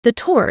The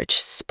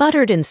torch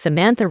sputtered in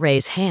Samantha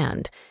Ray's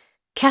hand,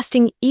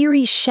 casting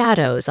eerie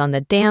shadows on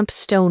the damp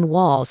stone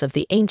walls of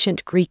the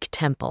ancient Greek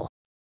temple.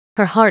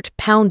 Her heart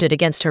pounded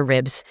against her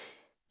ribs,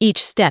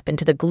 each step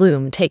into the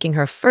gloom taking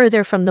her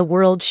further from the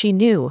world she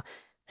knew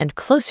and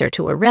closer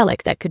to a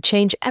relic that could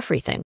change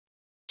everything.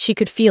 She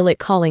could feel it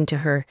calling to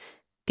her,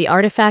 the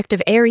artifact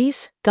of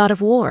Ares, god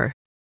of war,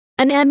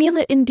 an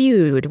amulet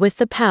imbued with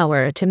the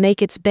power to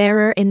make its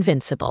bearer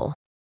invincible.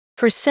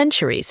 For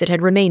centuries it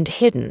had remained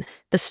hidden,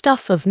 the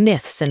stuff of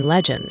myths and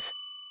legends.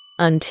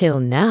 Until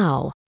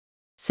now.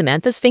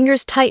 Samantha's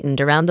fingers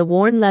tightened around the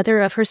worn leather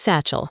of her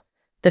satchel,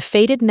 the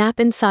faded map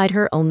inside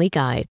her only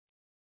guide.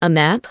 A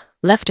map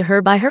left to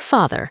her by her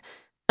father,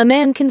 a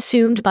man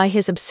consumed by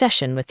his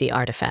obsession with the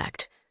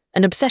artifact,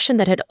 an obsession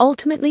that had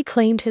ultimately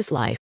claimed his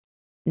life.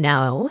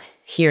 Now,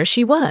 here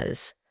she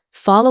was,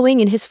 following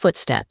in his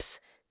footsteps,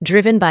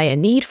 driven by a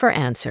need for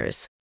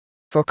answers,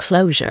 for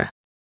closure.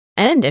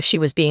 And if she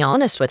was being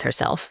honest with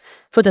herself,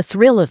 for the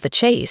thrill of the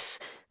chase,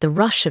 the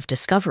rush of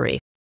discovery.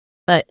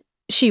 But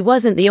she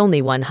wasn't the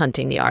only one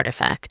hunting the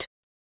artifact.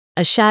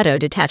 A shadow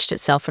detached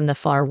itself from the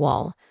far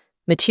wall,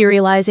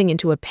 materializing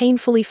into a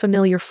painfully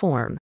familiar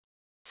form.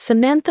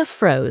 Samantha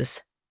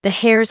froze, the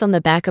hairs on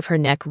the back of her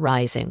neck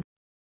rising.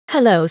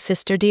 "Hello,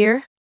 sister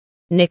dear."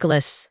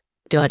 Nicholas,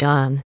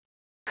 Dodon.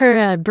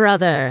 Her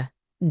brother,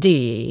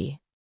 D.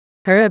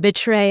 Her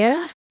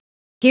betrayer?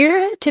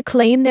 Here to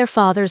claim their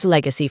father's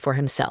legacy for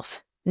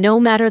himself, no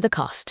matter the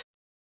cost.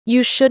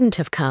 "You shouldn't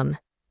have come,"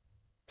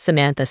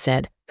 Samantha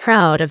said,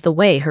 proud of the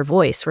way her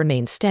voice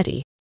remained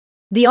steady.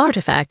 "The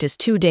artifact is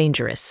too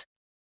dangerous."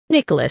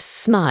 Nicholas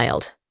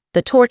smiled,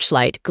 the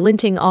torchlight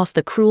glinting off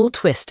the cruel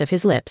twist of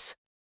his lips.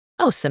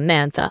 "Oh,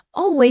 Samantha,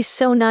 always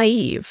so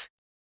naive.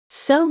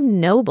 So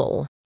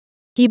noble."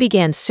 He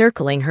began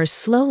circling her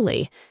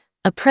slowly,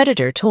 a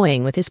predator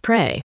toying with his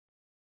prey.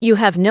 "You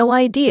have no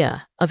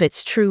idea of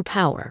its true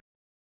power.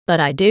 But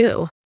I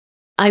do.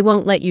 I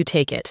won't let you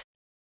take it."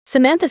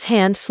 Samantha's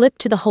hand slipped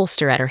to the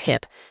holster at her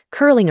hip,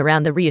 curling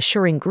around the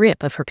reassuring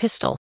grip of her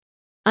pistol.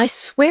 "I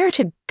swear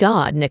to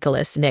God,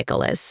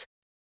 Nicholas.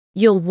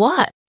 You'll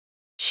what?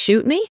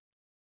 Shoot me?"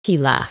 He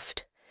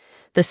laughed,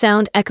 the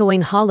sound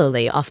echoing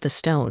hollowly off the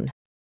stone.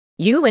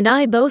 "You and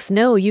I both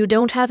know you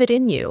don't have it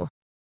in you.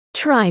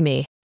 Try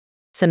me."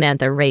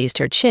 Samantha raised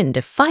her chin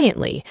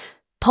defiantly,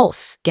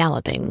 pulse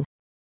galloping.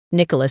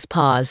 Nicholas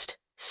paused,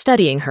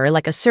 studying her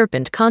like a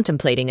serpent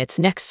contemplating its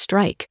next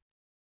strike.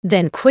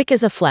 Then, quick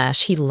as a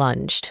flash, he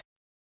lunged.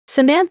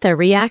 Samantha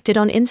reacted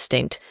on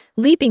instinct,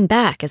 leaping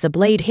back as a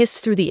blade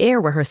hissed through the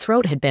air where her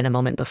throat had been a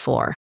moment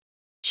before.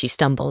 She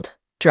stumbled,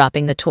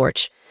 dropping the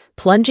torch,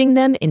 plunging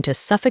them into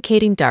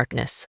suffocating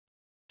darkness.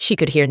 She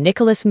could hear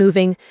Nicholas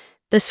moving,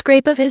 the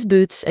scrape of his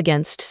boots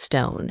against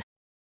stone.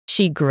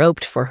 She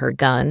groped for her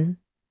gun,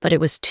 but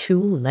it was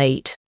too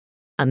late.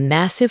 A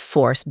massive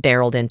force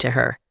barreled into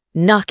her,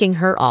 knocking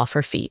her off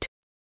her feet.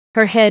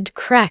 Her head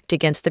cracked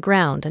against the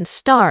ground and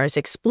stars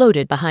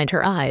exploded behind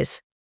her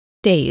eyes.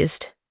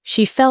 Dazed,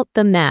 she felt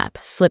the map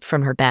slip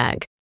from her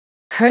bag.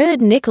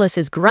 Heard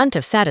Nicholas's grunt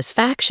of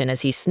satisfaction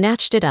as he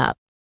snatched it up.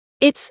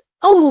 "It's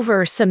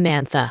over,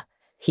 Samantha,"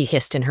 he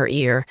hissed in her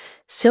ear,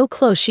 so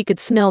close she could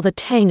smell the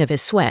tang of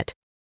his sweat.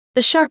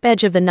 The sharp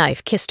edge of the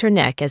knife kissed her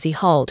neck as he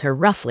hauled her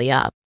roughly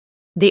up.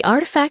 "The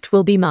artifact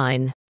will be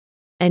mine.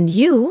 And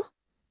you're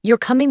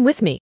coming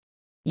with me.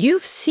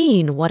 You've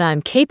seen what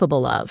I'm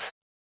capable of.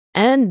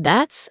 And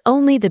that's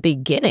only the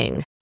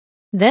beginning."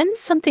 Then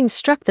something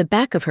struck the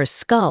back of her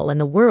skull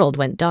and the world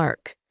went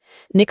dark.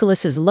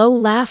 Nicholas's low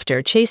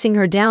laughter chasing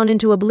her down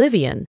into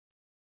oblivion.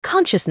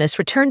 Consciousness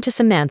returned to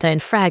Samantha in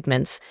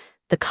fragments,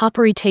 the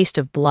coppery taste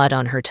of blood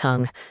on her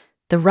tongue,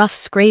 the rough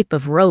scrape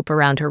of rope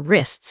around her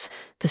wrists,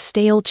 the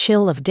stale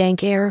chill of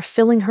dank air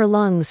filling her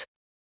lungs.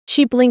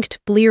 She blinked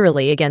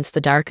blearily against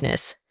the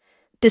darkness,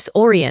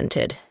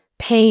 disoriented,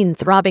 pain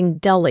throbbing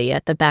dully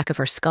at the back of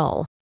her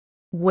skull.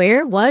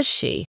 Where was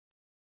she?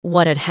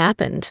 What had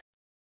happened?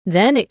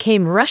 Then it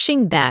came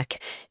rushing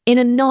back in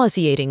a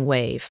nauseating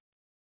wave.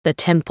 The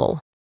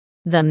temple.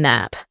 The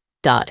map.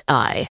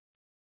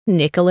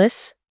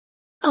 Nicholas?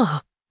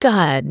 Oh,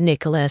 God,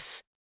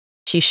 Nicholas.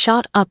 She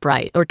shot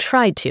upright, or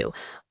tried to,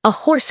 a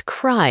hoarse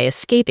cry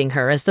escaping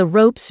her as the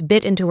ropes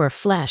bit into her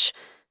flesh,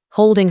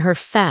 holding her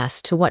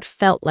fast to what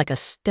felt like a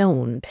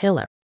stone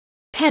pillar.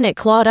 Panic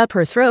clawed up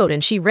her throat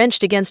and she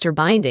wrenched against her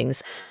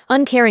bindings,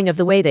 uncaring of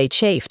the way they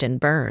chafed and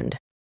burned.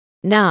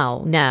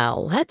 Now,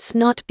 let's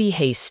not be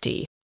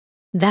hasty."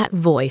 That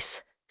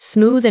voice,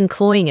 smooth and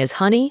cloying as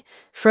honey,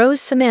 froze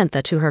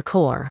Samantha to her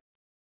core.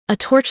 A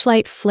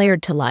torchlight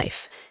flared to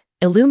life,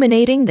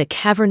 illuminating the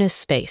cavernous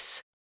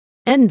space.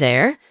 And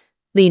there,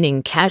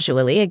 leaning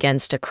casually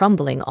against a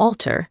crumbling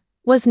altar,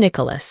 was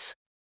Nicholas.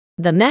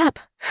 The map,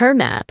 her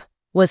map,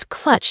 was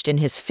clutched in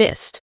his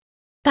fist.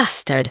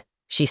 "Bastard,"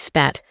 she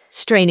spat,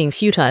 straining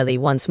futilely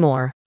once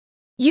more.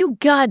 "You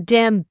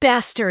goddamn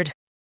bastard!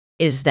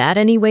 Is that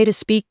any way to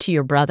speak to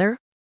your brother?"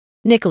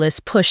 Nicholas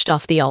pushed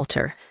off the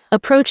altar,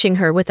 approaching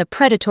her with a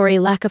predatory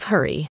lack of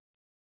hurry.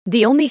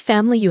 "The only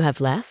family you have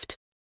left?"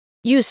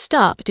 You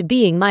stopped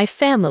being my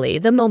family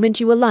the moment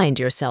you aligned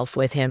yourself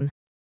with him.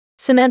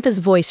 Samantha's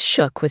voice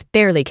shook with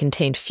barely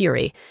contained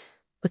fury,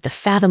 with the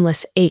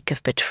fathomless ache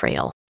of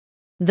betrayal.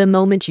 The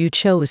moment you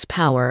chose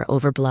power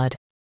over blood.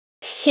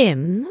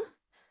 Him?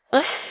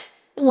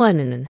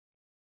 One.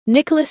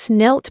 Nicholas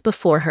knelt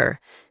before her,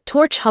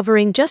 torch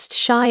hovering just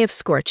shy of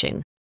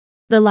scorching.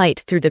 The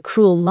light threw the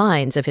cruel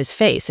lines of his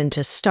face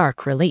into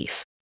stark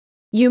relief.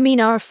 You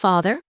mean our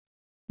father?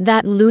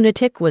 That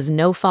lunatic was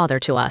no father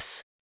to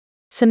us.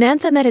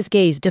 Samantha met his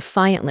gaze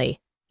defiantly,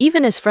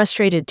 even as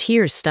frustrated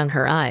tears stung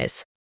her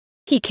eyes.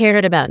 He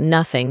cared about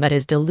nothing but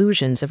his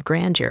delusions of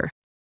grandeur.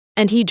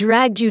 And he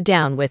dragged you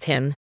down with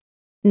him.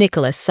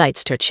 Nicholas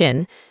sighted her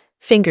chin,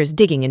 fingers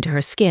digging into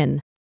her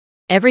skin.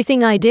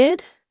 Everything I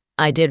did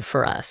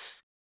for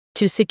us.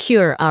 To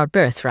secure our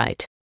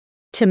birthright.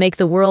 To make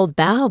the world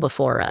bow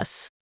before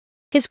us.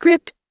 His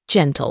grip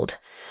gentled,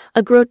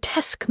 a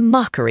grotesque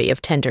mockery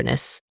of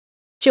tenderness.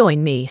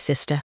 Join me,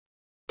 sister.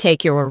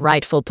 Take your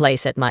rightful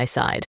place at my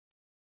side.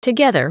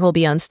 Together we'll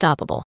be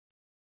unstoppable.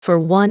 For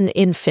one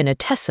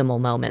infinitesimal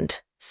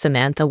moment,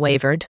 Samantha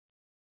wavered.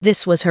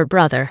 This was her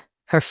brother,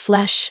 her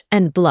flesh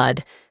and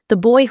blood, the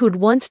boy who'd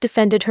once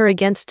defended her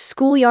against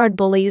schoolyard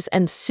bullies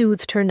and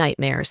soothed her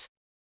nightmares.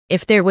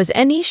 If there was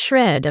any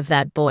shred of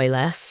that boy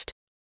left.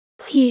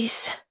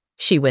 Please,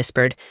 she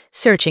whispered,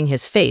 searching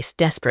his face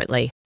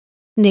desperately.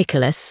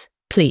 Nicholas,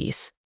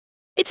 please.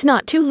 It's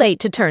not too late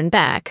to turn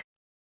back.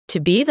 To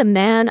be the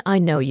man I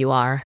know you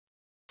are.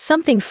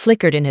 Something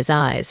flickered in his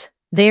eyes,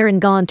 there and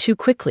gone too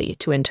quickly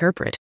to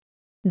interpret.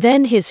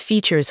 Then his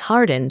features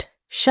hardened,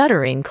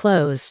 shuddering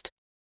closed.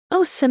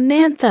 Oh,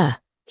 Samantha,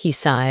 he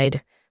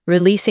sighed,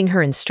 releasing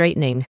her and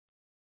straightening.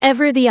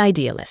 Ever the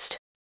idealist.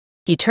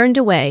 He turned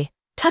away,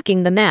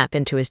 tucking the map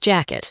into his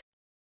jacket.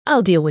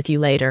 I'll deal with you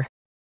later.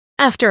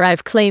 After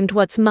I've claimed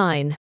what's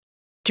mine.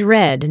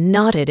 Dread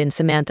knotted in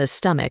Samantha's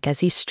stomach as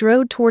he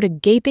strode toward a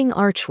gaping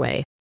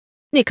archway.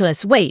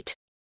 Nicholas, wait.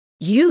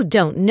 You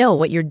don't know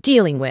what you're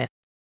dealing with.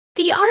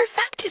 The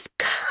artifact is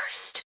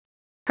cursed.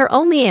 Her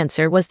only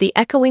answer was the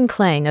echoing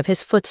clang of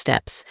his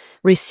footsteps,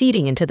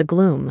 receding into the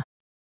gloom.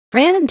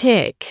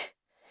 Frantic.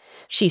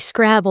 She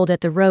scrabbled at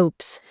the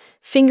ropes,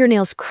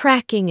 fingernails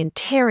cracking and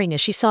tearing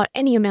as she sought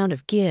any amount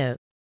of give.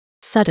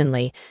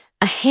 Suddenly,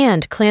 a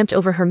hand clamped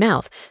over her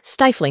mouth,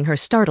 stifling her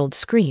startled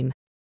scream.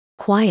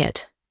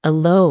 Quiet, a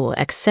low,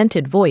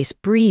 accented voice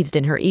breathed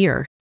in her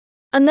ear.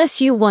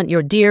 Unless you want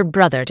your dear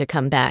brother to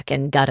come back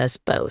and gut us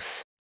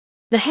both.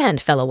 The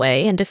hand fell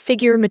away and a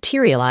figure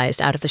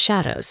materialized out of the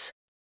shadows.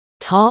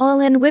 Tall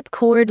and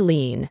whipcord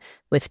lean,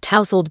 with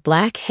tousled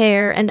black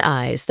hair and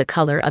eyes the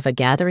color of a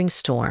gathering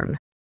storm.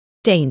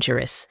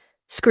 Dangerous,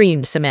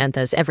 screamed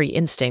Samantha's every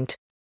instinct.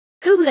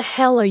 Who the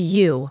hell are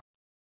you?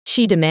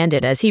 She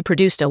demanded as he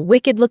produced a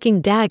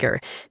wicked-looking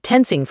dagger,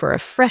 tensing for a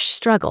fresh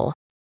struggle.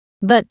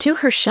 But to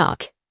her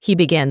shock, he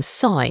began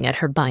sawing at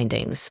her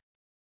bindings.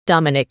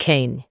 Dominic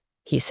Kane,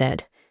 he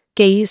said,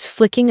 gaze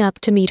flicking up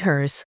to meet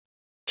hers.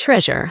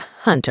 Treasure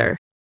hunter.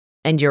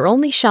 And your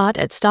only shot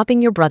at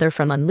stopping your brother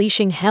from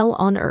unleashing hell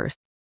on earth.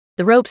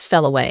 The ropes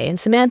fell away and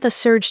Samantha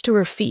surged to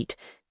her feet,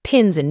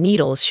 pins and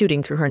needles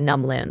shooting through her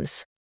numb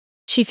limbs.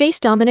 She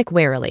faced Dominic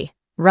warily,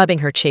 rubbing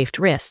her chafed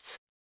wrists.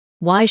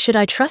 Why should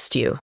I trust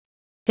you?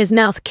 His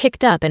mouth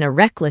kicked up in a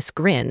reckless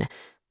grin,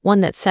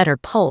 one that set her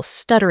pulse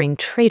stuttering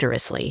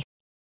traitorously.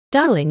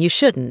 Darling, you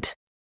shouldn't.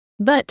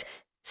 But,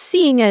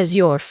 seeing as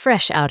you're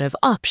fresh out of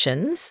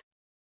options,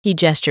 he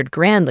gestured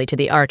grandly to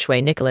the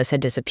archway Nicholas had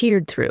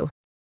disappeared through.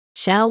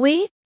 Shall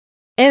we?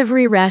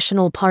 Every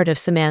rational part of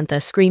Samantha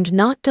screamed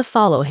not to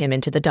follow him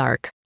into the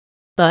dark.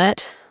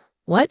 But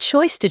what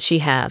choice did she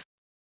have?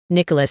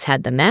 Nicholas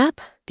had the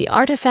map, the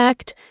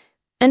artifact,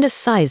 and a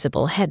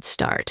sizable head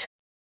start.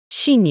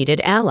 She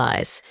needed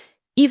allies,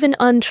 even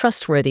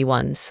untrustworthy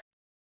ones.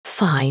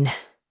 Fine,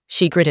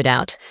 she gritted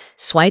out,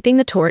 swiping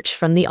the torch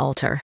from the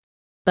altar.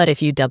 But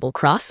if you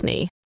double-cross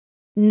me...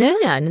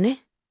 None.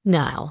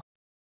 Now.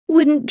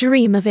 Wouldn't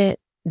dream of it,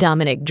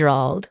 Dominic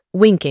drawled,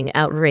 winking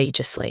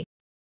outrageously.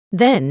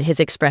 Then his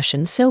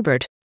expression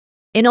sobered.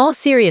 In all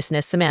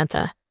seriousness,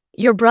 Samantha,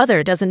 your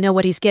brother doesn't know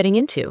what he's getting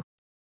into.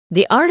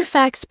 The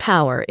artifact's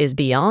power is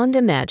beyond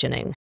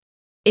imagining.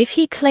 If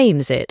he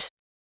claims it,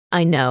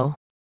 I know.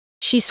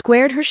 She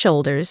squared her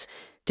shoulders,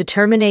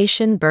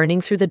 determination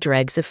burning through the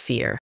dregs of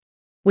fear.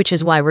 Which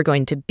is why we're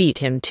going to beat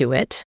him to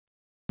it.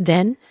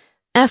 Then,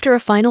 after a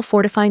final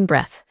fortifying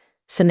breath,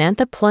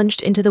 Samantha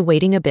plunged into the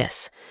waiting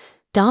abyss,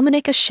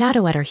 Dominic a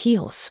shadow at her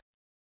heels.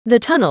 The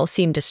tunnel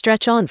seemed to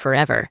stretch on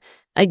forever,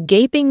 a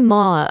gaping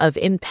maw of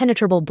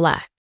impenetrable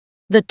black.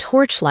 The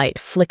torchlight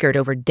flickered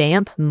over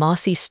damp,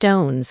 mossy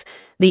stones,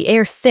 the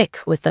air thick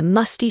with the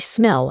musty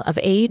smell of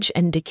age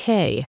and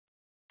decay.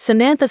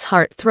 Samantha's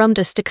heart thrummed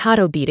a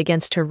staccato beat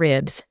against her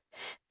ribs,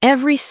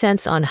 every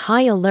sense on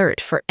high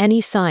alert for any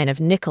sign of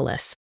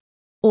Nicholas.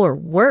 Or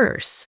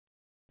worse.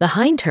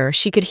 Behind her,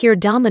 she could hear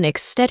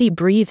Dominic's steady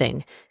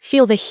breathing,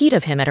 feel the heat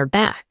of him at her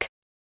back.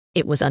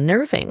 It was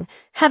unnerving,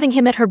 having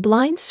him at her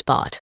blind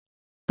spot,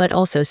 but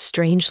also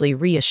strangely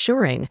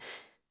reassuring.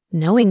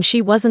 knowing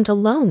she wasn't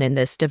alone in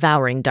this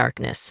devouring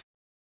darkness.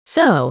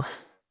 "So,"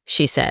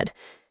 she said,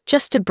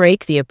 just to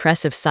break the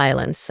oppressive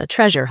silence, "a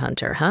treasure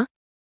hunter, huh?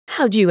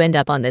 How'd you end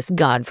up on this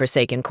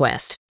god-forsaken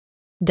quest?"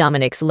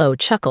 Dominic's low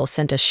chuckle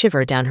sent a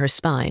shiver down her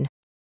spine.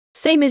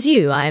 "Same as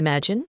you, I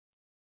imagine.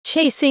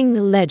 Chasing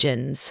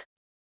legends.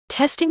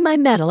 Testing my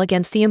mettle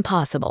against the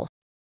impossible."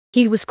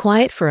 He was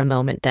quiet for a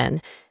moment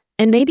then,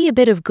 and maybe a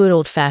bit of good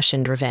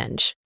old-fashioned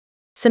revenge.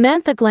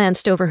 Samantha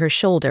glanced over her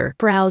shoulder,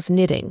 brows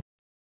knitting.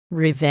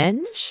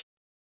 "Revenge?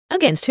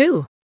 Against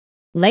who?"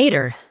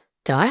 "Later,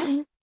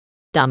 darling."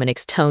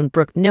 Dominic's tone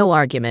brooked no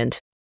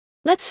argument.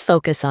 "Let's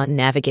focus on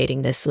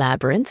navigating this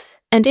labyrinth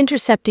and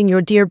intercepting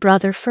your dear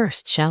brother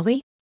first, shall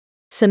we?"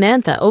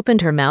 Samantha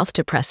opened her mouth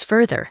to press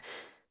further,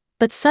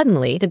 but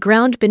suddenly the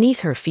ground beneath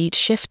her feet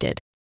shifted,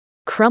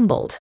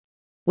 crumbled.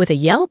 With a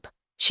yelp,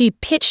 she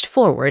pitched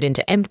forward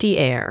into empty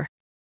air.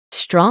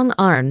 Strong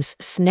arms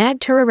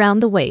snagged her around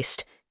the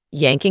waist,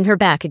 yanking her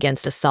back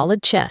against a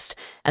solid chest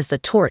as the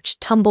torch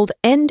tumbled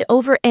end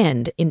over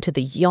end into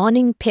the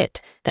yawning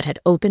pit that had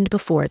opened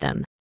before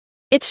them.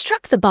 It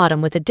struck the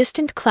bottom with a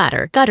distant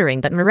clatter,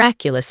 guttering but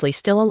miraculously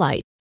still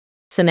alight.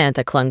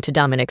 Samantha clung to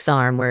Dominic's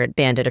arm where it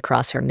banded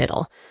across her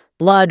middle,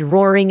 blood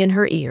roaring in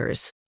her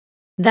ears.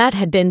 That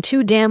had been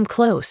too damn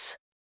close.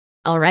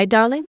 "All right,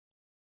 darling?"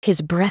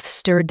 His breath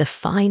stirred the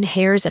fine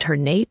hairs at her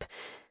nape,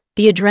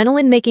 the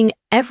adrenaline making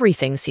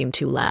everything seem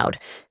too loud,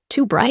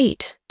 too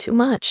bright, too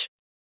much.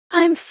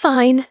 "I'm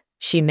fine,"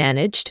 she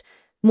managed,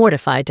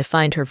 mortified to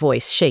find her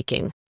voice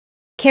shaking.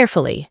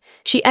 Carefully,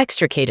 she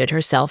extricated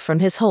herself from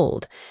his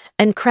hold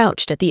and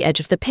crouched at the edge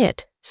of the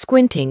pit,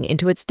 squinting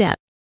into its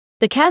depth.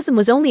 The chasm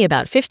was only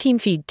about 15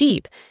 feet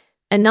deep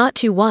and not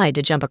too wide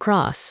to jump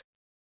across.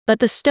 But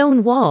the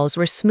stone walls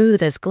were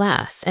smooth as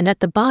glass, and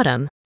at the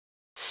bottom—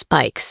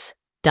 "Spikes,"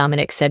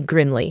 Dominic said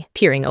grimly,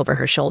 peering over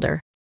her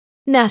shoulder.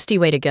 "Nasty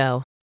way to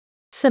go."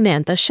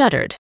 Samantha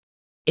shuddered.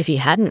 If he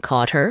hadn't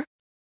caught her?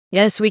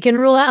 "Guess we can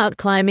rule out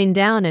climbing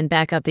down and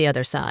back up the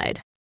other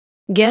side."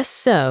 "Guess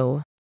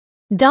so."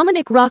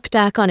 Dominic rocked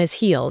back on his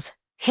heels,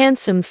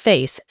 handsome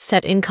face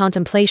set in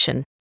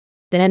contemplation.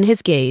 Then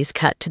his gaze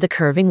cut to the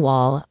curving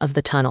wall of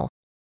the tunnel.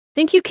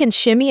 "Think you can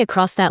shimmy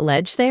across that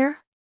ledge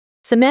there?"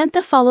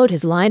 Samantha followed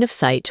his line of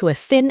sight to a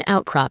thin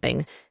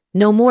outcropping,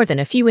 no more than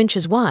a few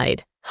inches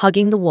wide,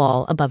 hugging the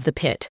wall above the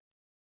pit.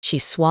 She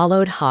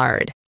swallowed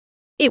hard.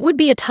 It would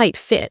be a tight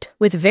fit,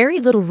 with very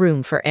little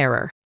room for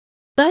error.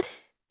 But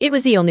it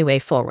was the only way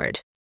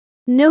forward.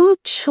 "No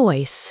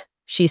choice,"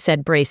 she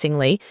said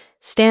bracingly,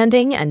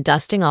 standing and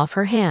dusting off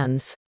her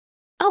hands.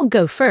 "I'll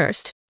go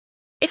first.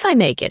 If I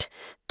make it,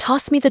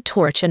 toss me the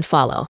torch and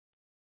follow."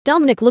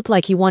 Dominic looked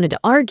like he wanted to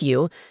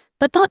argue,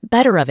 but thought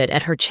better of it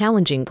at her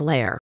challenging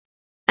glare.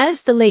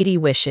 "As the lady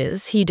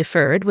wishes," he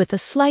deferred with a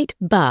slight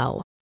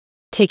bow.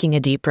 Taking a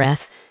deep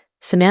breath,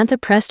 Samantha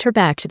pressed her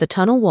back to the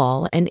tunnel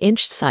wall and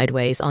inched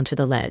sideways onto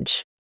the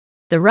ledge.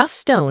 The rough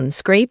stone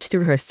scraped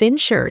through her thin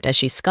shirt as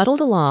she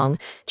scuttled along,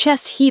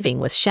 chest heaving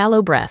with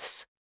shallow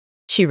breaths.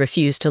 She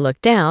refused to look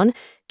down,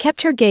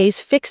 kept her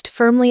gaze fixed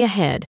firmly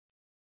ahead.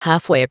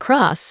 Halfway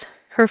across,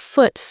 her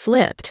foot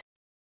slipped.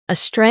 A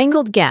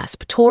strangled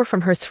gasp tore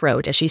from her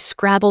throat as she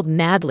scrabbled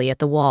madly at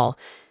the wall,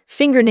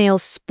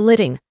 fingernails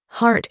splitting,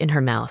 heart in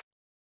her mouth.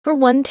 For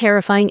one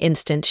terrifying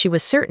instant she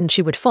was certain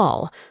she would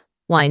fall,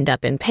 wind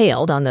up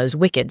impaled on those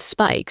wicked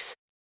spikes.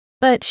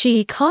 But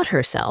she caught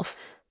herself,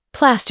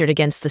 plastered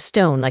against the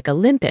stone like a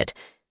limpet,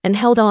 and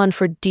held on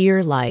for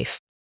dear life.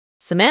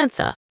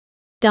 "Samantha!"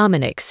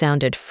 Dominic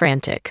sounded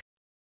frantic.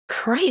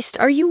 "Christ,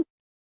 are you—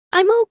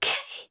 I'm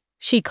okay,"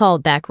 she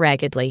called back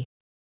raggedly.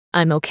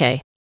 "I'm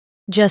okay.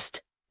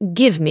 Just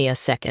give me a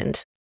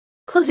second."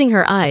 Closing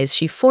her eyes,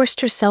 she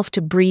forced herself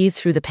to breathe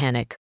through the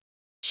panic.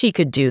 She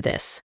could do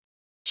this.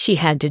 She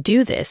had to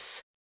do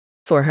this.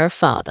 For her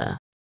father.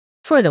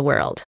 For the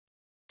world.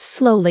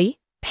 Slowly,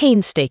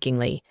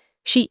 painstakingly,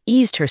 she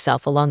eased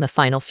herself along the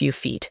final few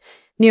feet,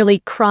 nearly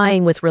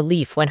crying with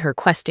relief when her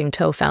questing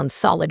toe found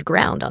solid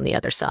ground on the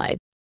other side.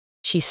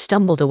 She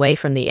stumbled away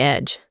from the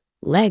edge,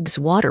 legs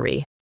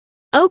watery.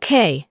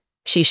 "Okay,"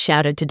 she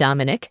shouted to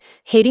Dominic,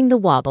 hating the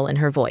wobble in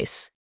her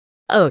voice.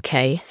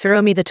 "Okay,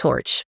 throw me the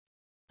torch."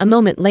 A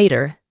moment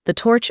later, the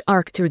torch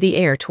arced through the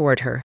air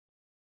toward her.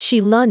 She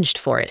lunged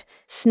for it,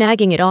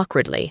 snagging it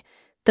awkwardly,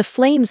 the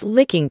flames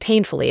licking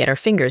painfully at her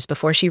fingers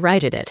before she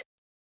righted it.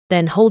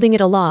 Then, holding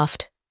it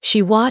aloft,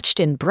 she watched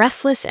in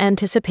breathless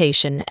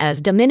anticipation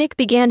as Dominic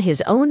began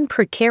his own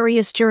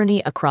precarious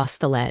journey across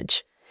the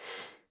ledge.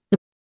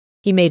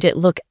 He made it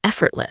look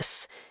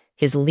effortless,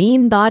 his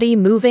lean body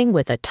moving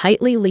with a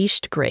tightly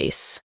leashed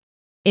grace.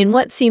 In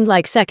what seemed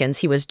like seconds,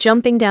 he was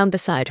jumping down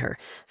beside her,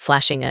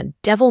 flashing a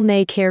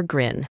devil-may-care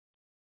grin.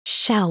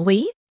 "Shall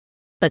we?"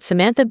 But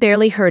Samantha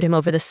barely heard him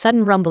over the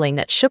sudden rumbling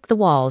that shook the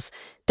walls,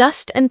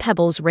 dust and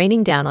pebbles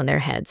raining down on their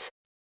heads.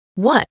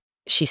 "What?"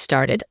 she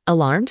started,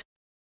 alarmed.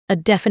 A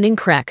deafening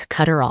crack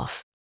cut her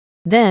off.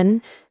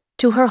 Then,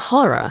 to her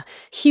horror,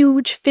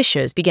 huge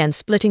fissures began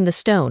splitting the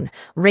stone,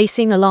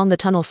 racing along the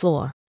tunnel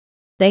floor.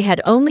 They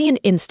had only an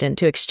instant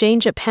to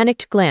exchange a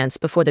panicked glance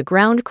before the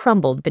ground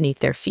crumbled beneath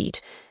their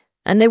feet,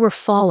 and they were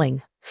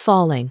falling.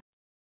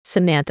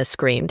 Samantha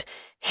screamed,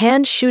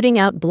 hand shooting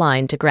out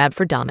blind to grab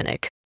for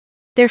Dominic.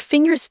 Their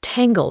fingers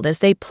tangled as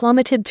they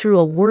plummeted through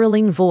a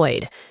whirling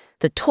void,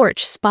 the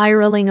torch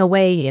spiraling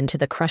away into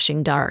the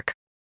crushing dark.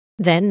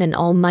 Then an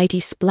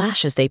almighty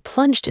splash as they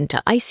plunged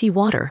into icy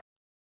water.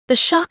 The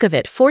shock of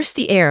it forced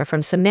the air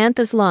from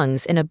Samantha's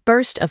lungs in a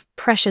burst of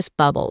precious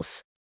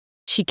bubbles.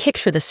 She kicked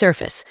for the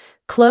surface,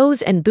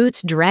 clothes and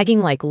boots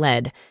dragging like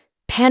lead,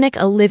 panic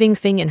a living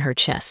thing in her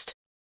chest.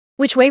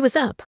 Which way was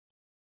up?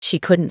 She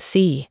couldn't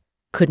see,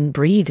 couldn't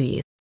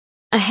breathe.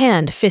 A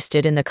hand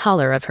fisted in the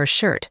collar of her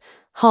shirt,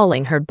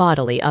 hauling her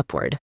bodily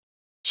upward.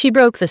 She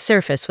broke the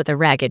surface with a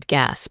ragged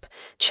gasp,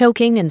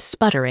 choking and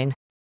sputtering.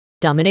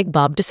 Dominic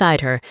bobbed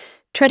beside her,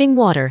 treading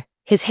water,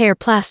 his hair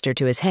plastered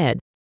to his head.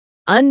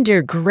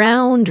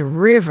 "Underground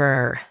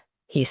river,"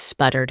 he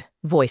sputtered,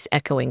 voice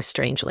echoing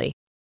strangely.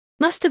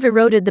 "Must have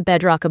eroded the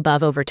bedrock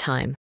above over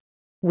time.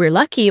 We're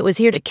lucky it was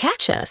here to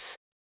catch us."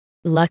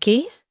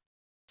 "Lucky?"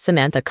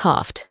 Samantha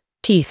coughed,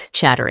 teeth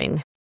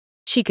chattering.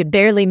 She could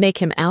barely make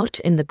him out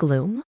in the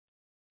gloom.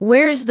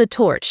 "Where's the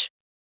torch?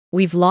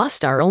 We've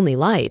lost our only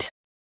light."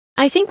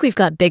 "I think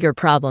we've got bigger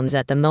problems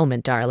at the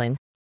moment, darling."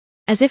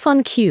 As if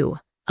on cue,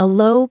 a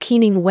low,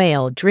 keening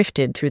wail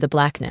drifted through the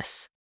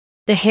blackness.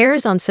 The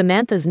hairs on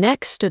Samantha's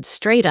neck stood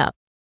straight up.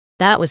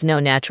 That was no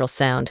natural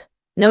sound,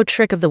 no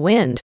trick of the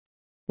wind.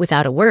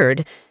 Without a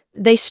word,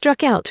 they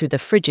struck out through the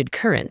frigid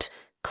current,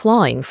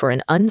 clawing for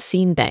an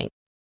unseen bank.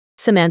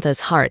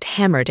 Samantha's heart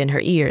hammered in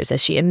her ears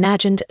as she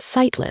imagined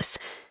sightless,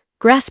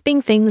 grasping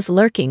things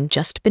lurking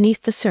just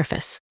beneath the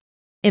surface.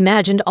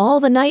 Imagined all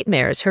the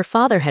nightmares her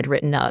father had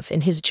written of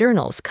in his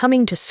journals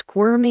coming to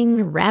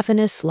squirming,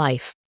 ravenous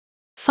life.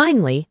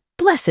 Finally,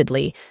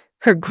 blessedly,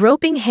 her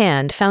groping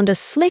hand found a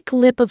slick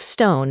lip of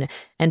stone,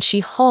 and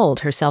she hauled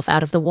herself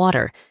out of the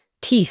water,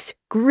 teeth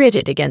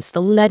gritted against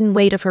the leaden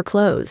weight of her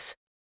clothes.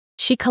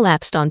 She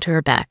collapsed onto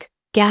her back,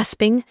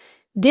 gasping,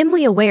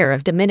 dimly aware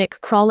of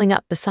Dominic crawling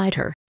up beside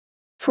her.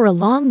 For a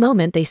long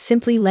moment they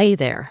simply lay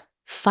there,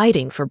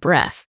 fighting for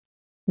breath.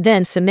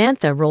 Then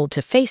Samantha rolled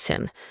to face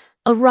him,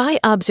 a wry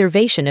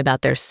observation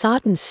about their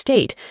sodden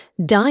state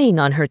dying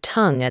on her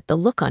tongue at the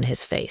look on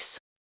his face.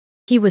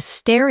 He was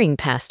staring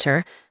past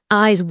her,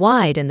 eyes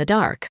wide in the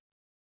dark.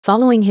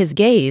 Following his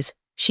gaze,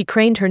 she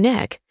craned her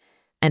neck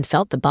and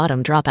felt the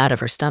bottom drop out of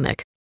her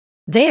stomach.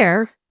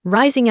 There,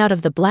 rising out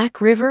of the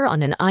black river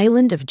on an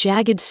island of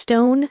jagged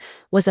stone,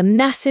 was a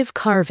massive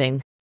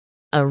carving.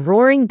 A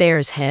roaring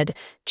bear's head,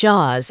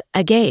 jaws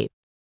agape,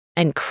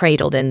 and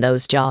cradled in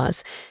those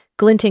jaws,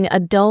 glinting a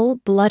dull,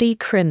 bloody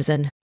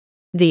crimson.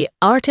 The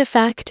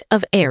artifact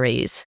of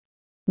Ares.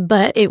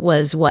 But it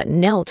was what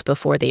knelt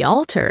before the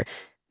altar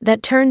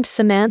that turned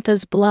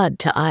Samantha's blood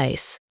to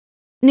ice.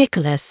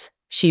 "Nicholas,"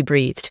 she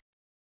breathed.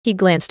 He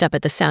glanced up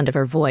at the sound of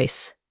her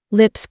voice,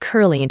 lips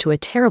curling into a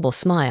terrible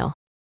smile.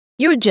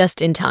 "You're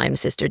just in time,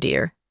 sister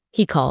dear,"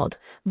 he called,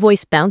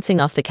 voice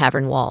bouncing off the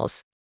cavern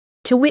walls,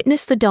 "to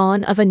witness the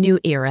dawn of a new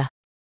era."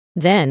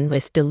 Then,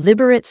 with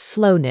deliberate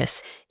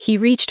slowness, he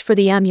reached for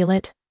the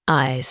amulet,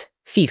 eyes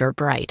fever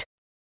bright.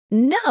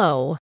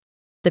 "No!"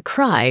 The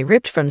cry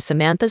ripped from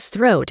Samantha's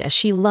throat as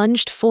she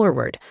lunged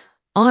forward,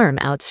 arm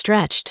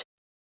outstretched.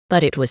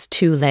 But it was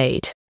too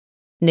late.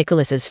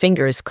 Nicholas's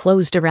fingers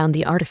closed around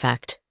the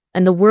artifact,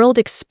 and the world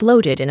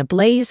exploded in a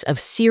blaze of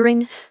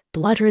searing,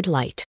 blood-red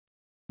light.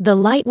 The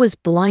light was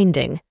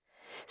blinding,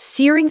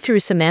 searing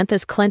through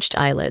Samantha's clenched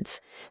eyelids,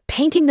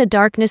 painting the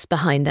darkness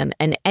behind them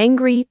an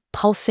angry,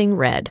 pulsing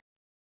red.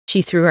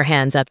 She threw her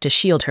hands up to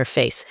shield her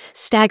face,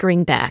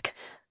 staggering back.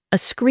 A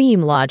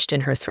scream lodged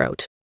in her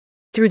throat.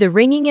 Through the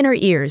ringing in her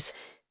ears,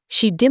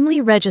 she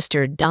dimly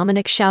registered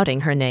Dominic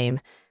shouting her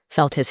name,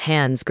 felt his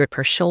hands grip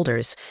her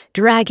shoulders,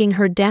 dragging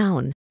her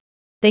down.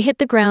 They hit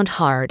the ground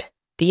hard,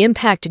 the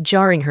impact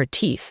jarring her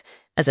teeth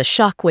as a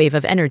shockwave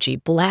of energy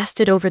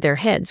blasted over their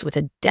heads with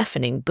a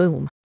deafening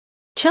boom.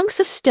 Chunks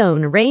of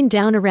stone rained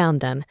down around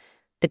them,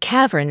 the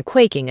cavern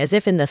quaking as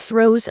if in the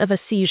throes of a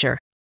seizure.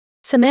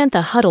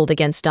 Samantha huddled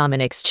against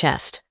Dominic's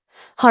chest,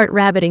 heart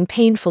rabbiting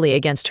painfully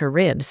against her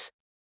ribs.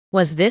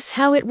 Was this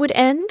how it would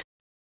end?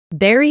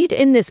 Buried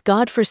in this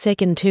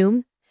god-forsaken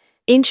tomb,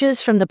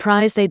 inches from the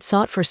prize they'd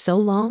sought for so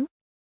long?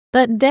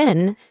 But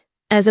then,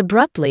 as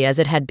abruptly as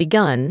it had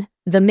begun,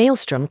 the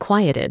maelstrom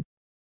quieted.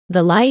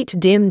 The light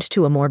dimmed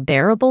to a more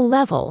bearable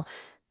level,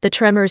 the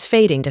tremors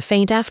fading to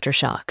faint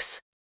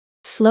aftershocks.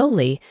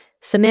 Slowly,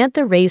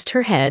 Samantha raised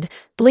her head,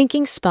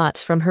 blinking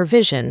spots from her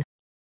vision.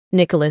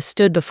 Nicholas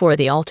stood before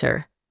the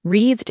altar,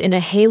 wreathed in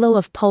a halo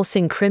of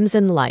pulsing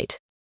crimson light.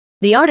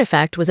 The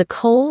artifact was a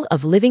coal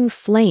of living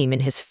flame in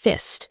his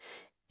fist,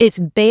 its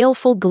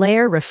baleful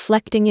glare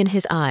reflecting in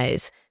his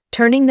eyes,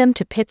 turning them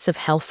to pits of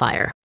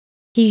hellfire.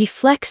 He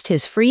flexed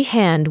his free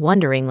hand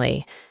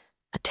wonderingly,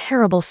 a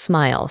terrible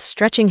smile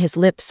stretching his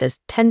lips as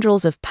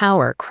tendrils of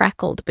power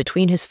crackled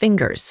between his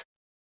fingers.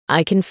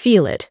 "I can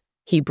feel it,"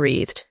 he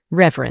breathed,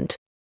 reverent.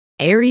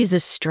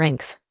 "Ares'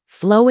 strength,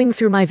 flowing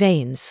through my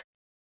veins."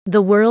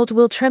 The world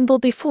will tremble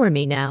before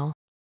me now.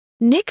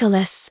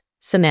 Nicholas,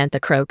 Samantha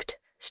croaked,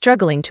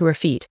 struggling to her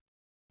feet.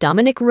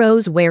 Dominic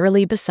rose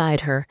warily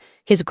beside her,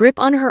 his grip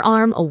on her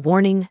arm a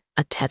warning,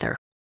 a tether.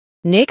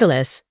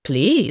 Nicholas,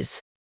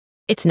 please.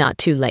 It's not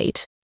too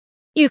late.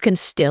 You can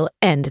still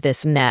end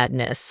this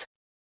madness.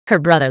 Her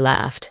brother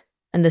laughed,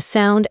 and the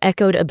sound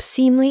echoed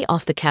obscenely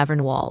off the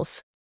cavern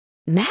walls.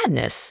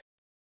 Madness?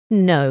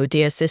 No,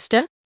 dear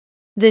sister.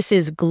 This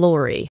is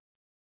glory.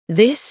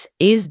 This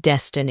is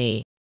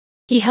destiny.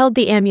 He held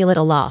the amulet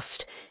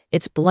aloft,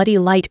 its bloody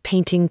light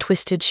painting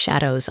twisted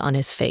shadows on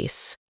his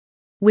face.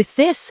 With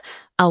this,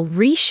 I'll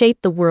reshape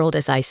the world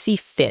as I see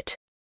fit.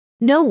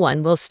 No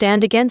one will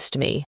stand against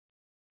me.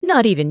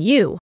 Not even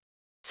you.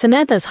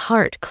 Samantha's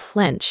heart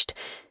clenched,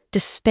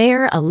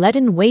 despair a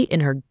leaden weight in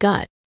her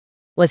gut.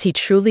 Was he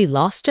truly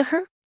lost to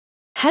her?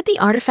 Had the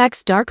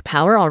artifact's dark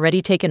power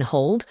already taken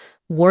hold,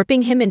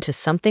 warping him into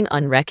something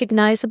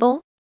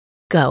unrecognizable?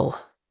 Go,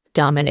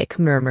 Dominic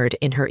murmured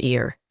in her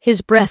ear,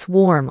 his breath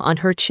warm on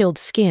her chilled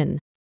skin.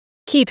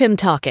 Keep him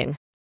talking.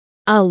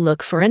 I'll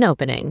look for an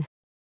opening.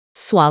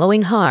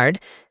 Swallowing hard,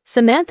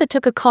 Samantha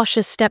took a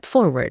cautious step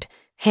forward,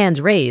 hands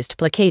raised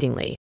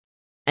placatingly.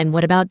 And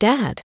what about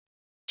Dad?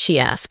 She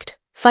asked,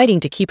 fighting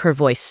to keep her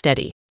voice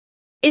steady.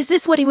 Is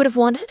this what he would have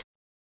wanted?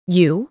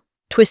 You,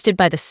 twisted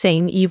by the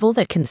same evil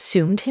that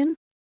consumed him?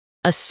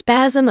 A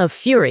spasm of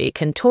fury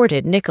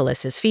contorted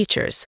Nicholas's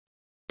features.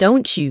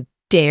 Don't you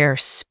dare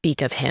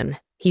speak of him,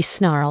 he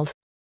snarled.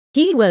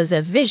 He was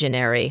a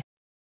visionary,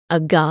 a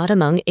god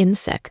among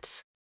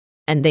insects,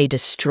 and they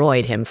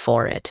destroyed him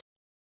for it.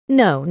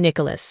 No,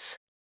 Nicholas.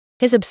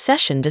 His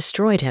obsession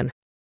destroyed him,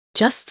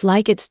 just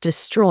like it's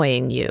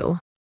destroying you.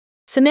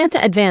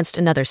 Samantha advanced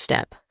another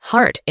step,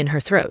 heart in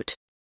her throat.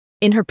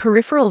 In her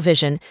peripheral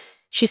vision,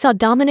 she saw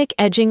Dominic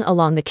edging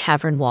along the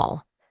cavern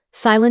wall,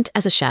 silent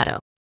as a shadow.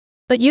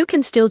 But you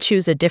can still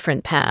choose a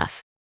different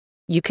path.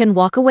 You can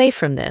walk away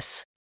from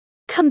this.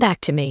 Come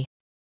back to me.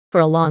 For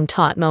a long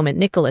taut moment,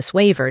 Nicholas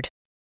wavered.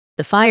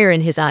 The fire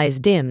in his eyes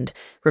dimmed,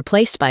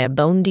 replaced by a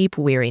bone-deep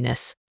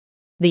weariness.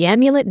 The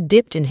amulet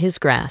dipped in his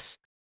grasp.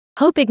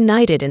 Hope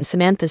ignited in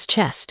Samantha's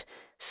chest,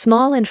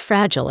 small and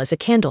fragile as a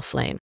candle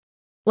flame.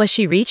 Was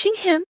she reaching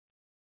him?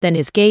 Then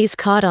his gaze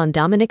caught on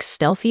Dominic's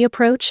stealthy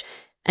approach,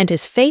 and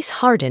his face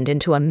hardened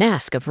into a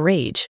mask of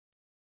rage.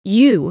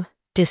 You,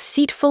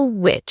 deceitful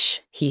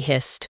witch, he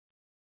hissed.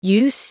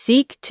 You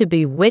seek to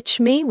bewitch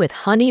me with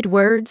honeyed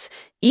words,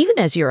 even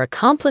as your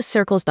accomplice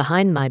circles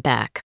behind my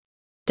back.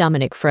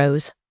 Dominic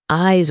froze,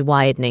 eyes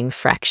widening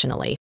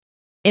fractionally.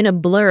 In a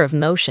blur of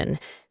motion,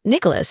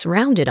 Nicholas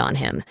rounded on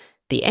him,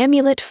 the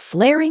amulet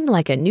flaring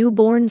like a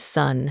newborn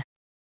sun.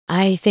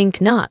 I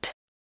think not.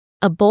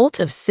 A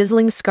bolt of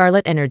sizzling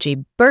scarlet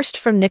energy burst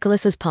from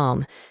Nicholas's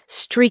palm,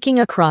 streaking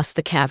across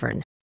the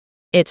cavern.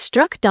 It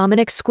struck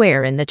Dominic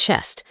square in the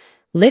chest,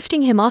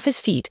 lifting him off his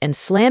feet and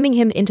slamming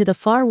him into the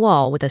far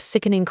wall with a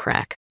sickening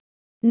crack.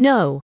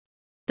 No.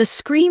 The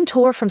scream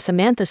tore from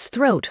Samantha's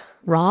throat,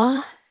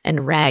 raw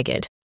and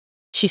ragged.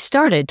 She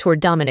started toward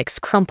Dominic's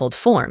crumpled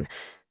form,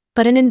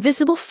 but an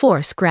invisible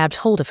force grabbed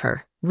hold of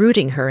her,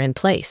 rooting her in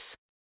place.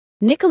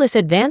 Nicholas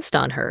advanced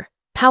on her,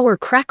 power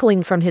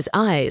crackling from his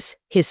eyes,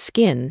 his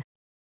skin.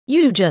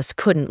 You just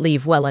couldn't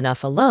leave well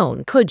enough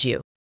alone, could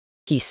you?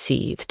 He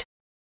seethed.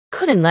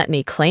 Couldn't let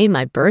me claim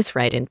my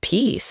birthright in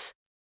peace.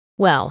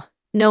 Well,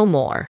 no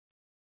more.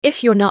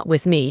 If you're not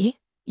with me,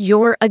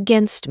 you're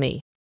against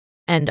me.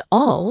 And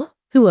all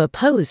who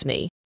oppose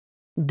me,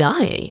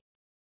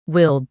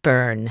 will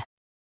burn.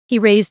 He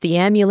raised the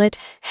amulet,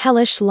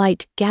 hellish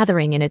light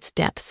gathering in its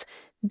depths,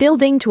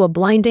 building to a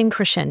blinding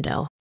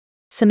crescendo.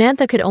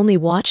 Samantha could only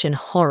watch in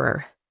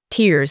horror,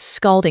 tears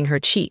scalding her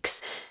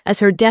cheeks as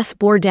her death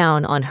bore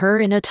down on her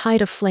in a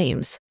tide of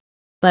flames.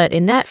 But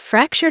in that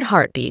fractured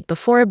heartbeat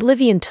before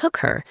oblivion took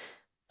her,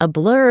 a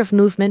blur of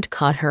movement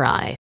caught her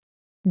eye.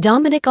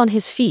 Dominic on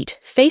his feet,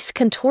 face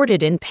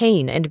contorted in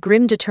pain and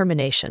grim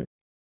determination.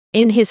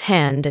 In his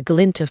hand a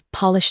glint of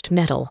polished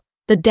metal,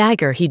 the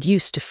dagger he'd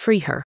used to free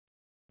her.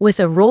 With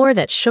a roar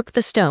that shook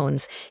the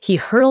stones, he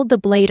hurled the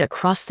blade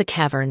across the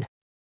cavern.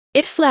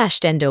 It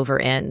flashed end over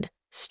end,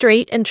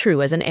 straight and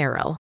true as an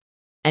arrow,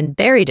 and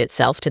buried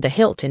itself to the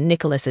hilt in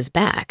Nicholas's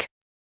back.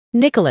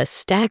 Nicholas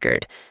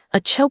staggered, a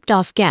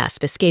choked-off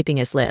gasp escaping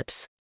his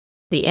lips.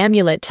 The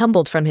amulet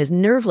tumbled from his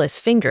nerveless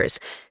fingers,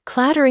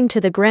 clattering to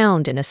the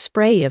ground in a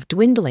spray of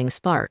dwindling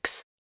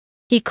sparks.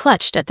 He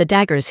clutched at the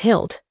dagger's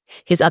hilt,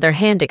 his other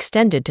hand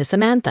extended to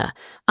Samantha,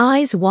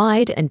 eyes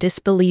wide and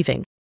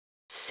disbelieving.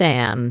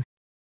 Sam.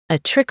 A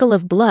trickle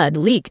of blood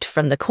leaked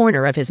from the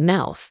corner of his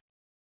mouth.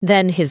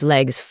 Then his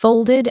legs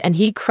folded and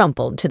he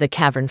crumpled to the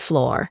cavern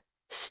floor,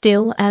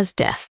 still as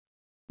death.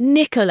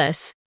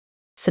 Nicholas!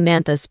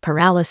 Samantha's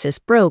paralysis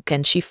broke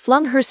and she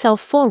flung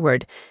herself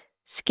forward,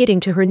 skidding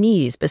to her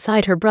knees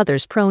beside her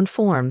brother's prone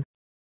form.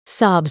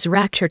 Sobs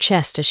racked her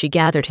chest as she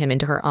gathered him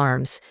into her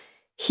arms,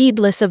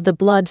 heedless of the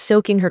blood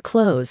soaking her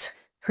clothes,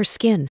 her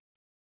skin.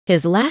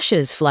 His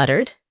lashes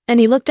fluttered, and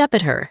he looked up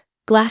at her,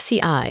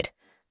 glassy-eyed,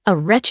 a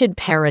wretched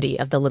parody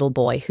of the little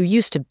boy who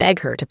used to beg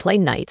her to play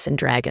knights and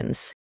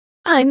dragons.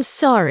 I'm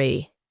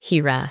sorry,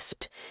 he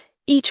rasped,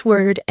 each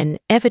word an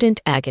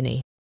evident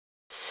agony.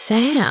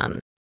 Sam,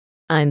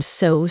 I'm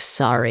so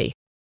sorry.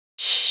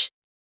 Shh.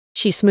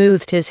 She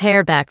smoothed his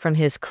hair back from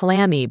his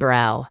clammy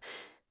brow,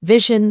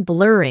 vision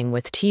blurring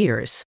with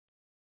tears.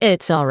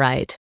 It's all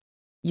right.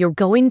 You're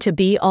going to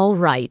be all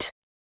right.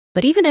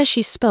 But even as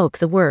she spoke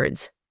the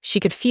words, she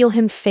could feel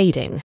him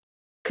fading,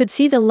 could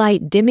see the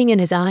light dimming in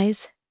his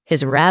eyes,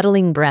 his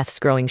rattling breaths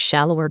growing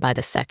shallower by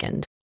the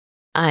second.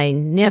 I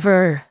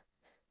never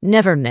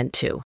meant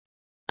to.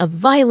 A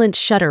violent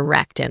shudder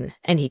racked him,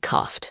 and he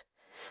coughed,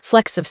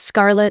 flecks of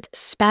scarlet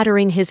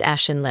spattering his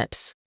ashen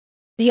lips.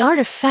 The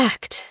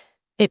artifact,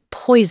 it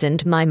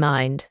poisoned my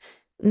mind,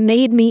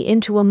 made me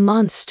into a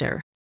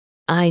monster.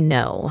 I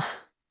know.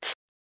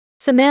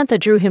 Samantha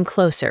drew him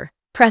closer,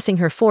 pressing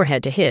her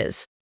forehead to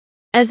his,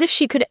 as if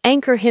she could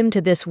anchor him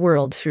to this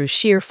world through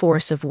sheer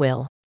force of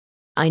will.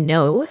 I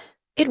know,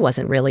 it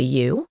wasn't really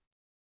you.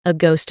 A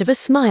ghost of a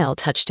smile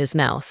touched his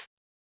mouth.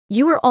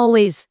 You were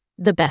always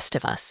the best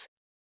of us.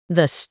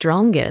 The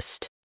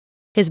strongest.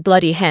 His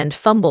bloody hand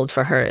fumbled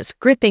for hers,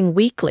 gripping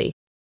weakly.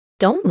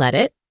 Don't let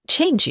it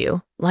change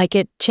you, like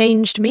it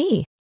changed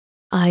me.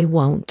 I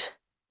won't,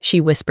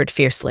 she whispered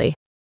fiercely.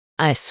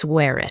 I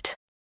swear it.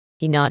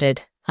 He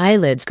nodded,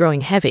 eyelids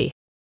growing heavy.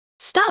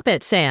 Stop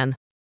it, Sam.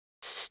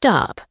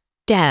 Stop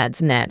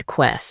Dad's mad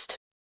quest.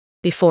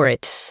 Before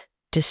it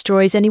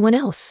destroys anyone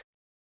else.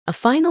 A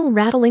final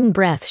rattling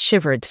breath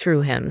shivered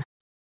through him.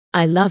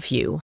 I love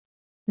you.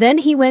 Then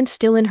he went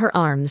still in her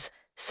arms,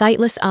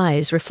 sightless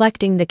eyes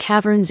reflecting the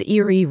cavern's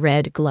eerie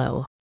red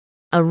glow.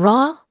 A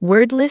raw,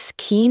 wordless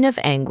keen of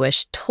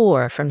anguish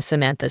tore from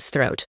Samantha's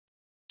throat.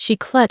 She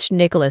clutched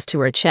Nicholas to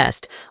her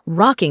chest,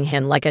 rocking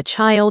him like a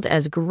child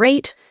as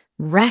great,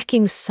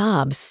 racking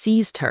sobs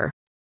seized her.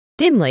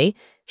 Dimly,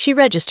 she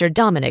registered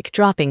Dominic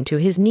dropping to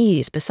his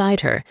knees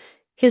beside her,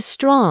 his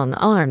strong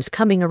arms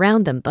coming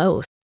around them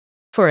both.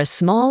 For a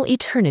small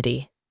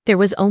eternity, there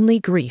was only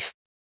grief.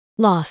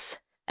 Loss,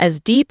 as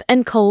deep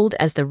and cold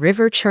as the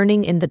river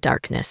churning in the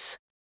darkness.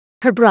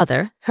 Her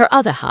brother, her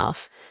other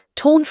half,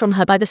 torn from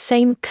her by the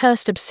same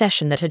cursed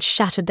obsession that had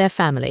shattered their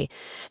family,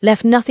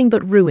 left nothing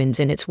but ruins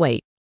in its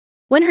wake.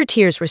 When her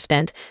tears were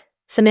spent,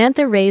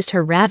 Samantha raised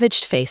her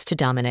ravaged face to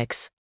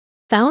Dominic's,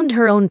 found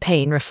her own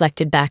pain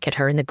reflected back at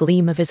her in the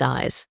gleam of his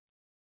eyes.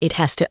 It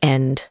has to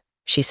end,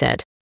 she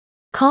said.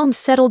 Calm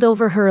settled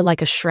over her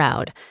like a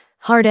shroud,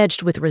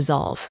 hard-edged with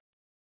resolve.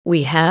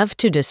 We have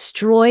to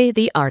destroy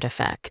the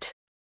artifact.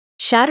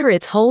 Shatter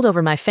its hold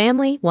over my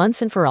family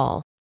once and for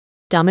all.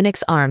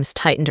 Dominic's arms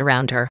tightened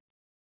around her.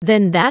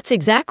 Then that's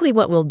exactly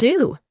what we'll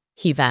do,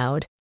 he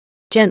vowed.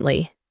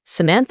 Gently,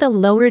 Samantha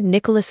lowered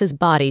Nicholas's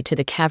body to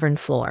the cavern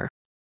floor,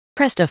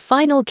 pressed a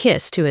final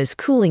kiss to his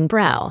cooling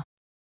brow.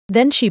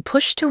 Then she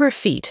pushed to her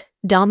feet,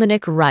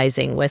 Dominic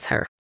rising with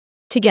her.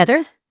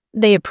 Together,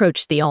 they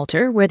approached the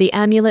altar where the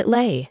amulet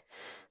lay,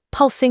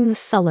 pulsing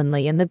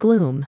sullenly in the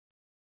gloom.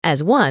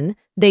 As one,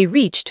 they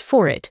reached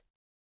for it,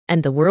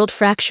 and the world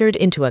fractured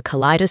into a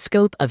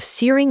kaleidoscope of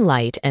searing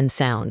light and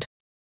sound.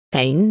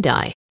 Pain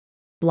die.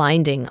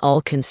 Blinding,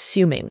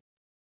 all-consuming.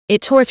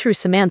 It tore through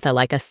Samantha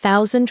like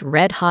 1,000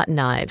 red-hot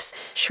knives,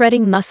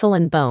 shredding muscle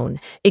and bone,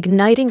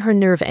 igniting her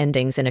nerve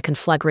endings in a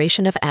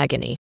conflagration of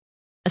agony.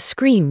 A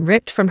scream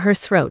ripped from her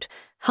throat,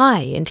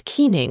 high and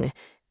keening,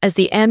 as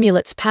the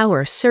amulet's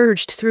power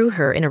surged through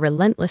her in a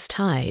relentless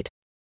tide.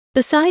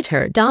 Beside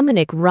her,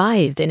 Dominic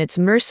writhed in its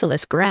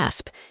merciless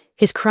grasp,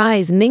 his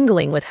cries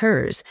mingling with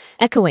hers,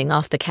 echoing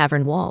off the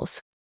cavern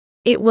walls.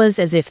 It was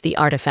as if the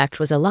artifact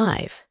was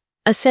alive,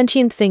 a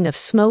sentient thing of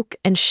smoke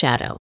and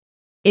shadow.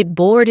 It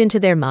bored into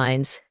their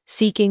minds,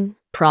 seeking,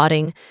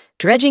 prodding,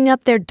 dredging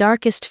up their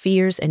darkest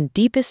fears and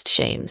deepest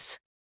shames.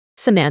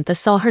 Samantha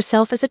saw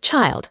herself as a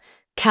child,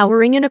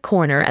 cowering in a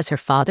corner as her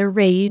father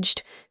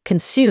raged,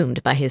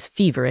 consumed by his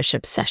feverish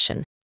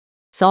obsession.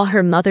 Saw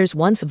her mother's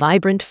once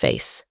vibrant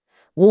face,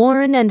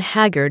 worn and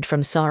haggard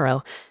from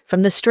sorrow,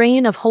 from the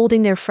strain of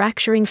holding their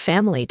fracturing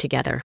family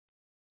together.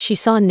 She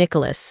saw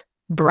Nicholas,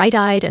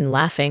 bright-eyed and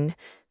laughing,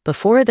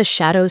 before the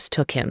shadows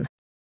took him,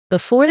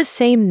 before the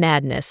same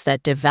madness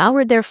that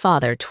devoured their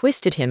father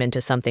twisted him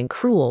into something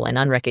cruel and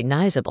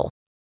unrecognizable.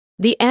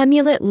 The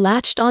amulet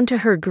latched onto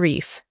her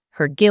grief,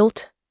 her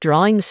guilt,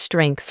 drawing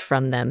strength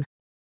from them.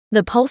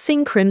 The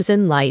pulsing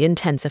crimson light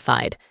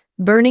intensified,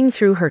 burning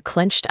through her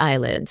clenched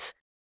eyelids.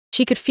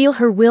 She could feel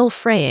her will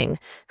fraying,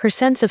 her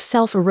sense of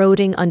self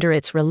eroding under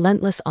its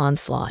relentless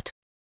onslaught.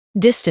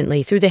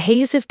 Distantly through the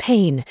haze of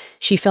pain,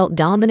 she felt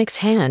Dominic's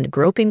hand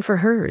groping for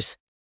hers.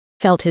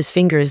 Felt his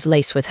fingers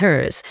lace with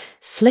hers,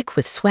 slick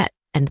with sweat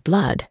and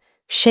blood,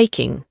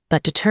 shaking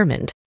but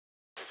determined.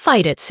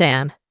 Fight it,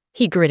 Sam,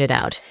 he gritted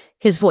out,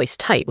 his voice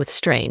tight with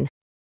strain.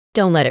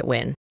 Don't let it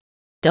win.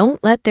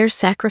 Don't let their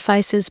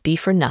sacrifices be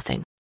for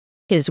nothing.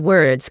 His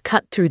words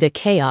cut through the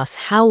chaos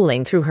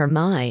howling through her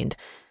mind,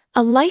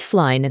 a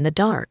lifeline in the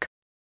dark.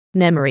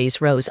 Memories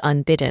rose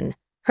unbidden,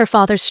 her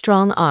father's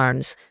strong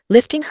arms,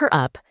 lifting her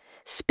up,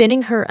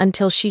 spinning her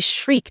until she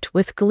shrieked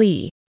with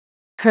glee.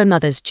 Her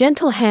mother's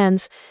gentle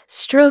hands,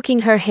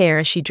 stroking her hair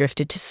as she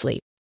drifted to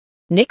sleep.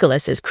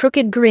 Nicholas's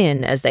crooked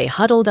grin as they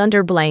huddled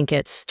under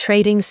blankets,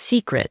 trading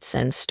secrets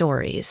and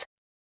stories.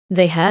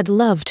 They had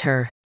loved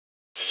her.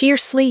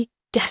 Fiercely,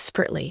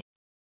 desperately.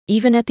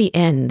 Even at the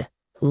end,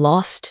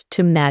 lost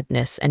to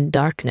madness and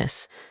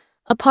darkness,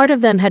 a part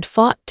of them had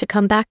fought to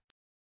come back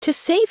to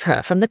save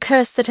her from the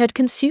curse that had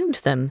consumed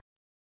them.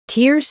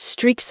 Tears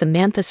streaked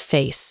Samantha's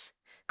face,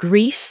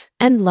 grief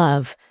and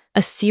love,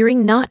 a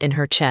searing knot in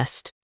her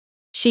chest.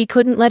 She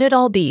couldn't let it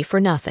all be for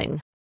nothing.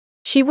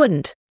 She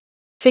wouldn't.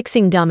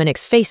 Fixing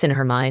Dominic's face in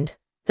her mind,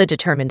 the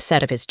determined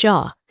set of his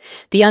jaw,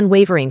 the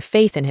unwavering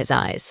faith in his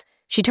eyes,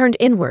 she turned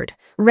inward,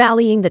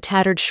 rallying the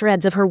tattered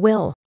shreds of her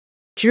will,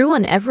 drew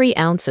on every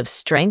ounce of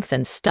strength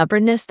and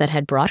stubbornness that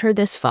had brought her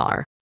this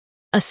far.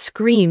 A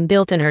scream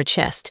built in her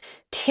chest,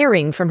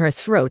 tearing from her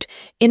throat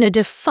in a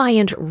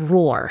defiant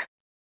roar.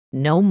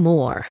 No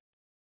more.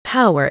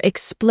 Power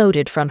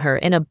exploded from her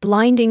in a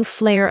blinding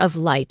flare of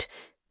light,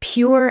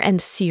 pure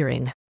and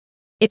searing.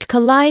 It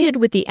collided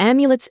with the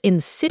amulet's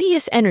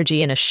insidious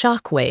energy in a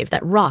shockwave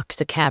that rocked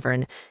the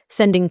cavern,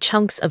 sending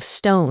chunks of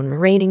stone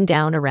raining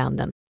down around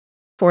them.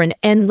 For an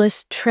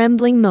endless,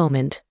 trembling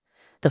moment,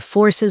 the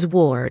forces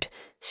warred,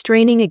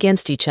 straining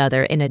against each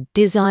other in a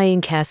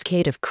dizzying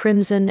cascade of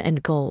crimson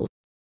and gold.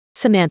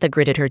 Samantha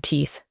gritted her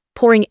teeth,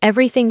 pouring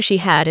everything she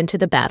had into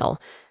the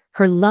battle,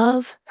 her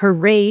love, her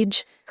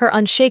rage, her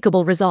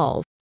unshakable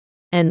resolve.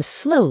 And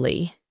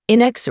slowly,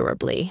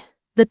 inexorably,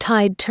 the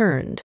tide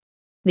turned.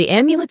 The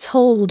amulet's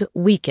hold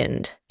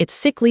weakened, its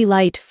sickly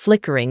light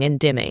flickering and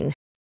dimming.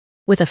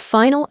 With a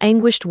final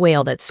anguished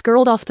wail that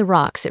skirled off the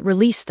rocks, it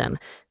released them,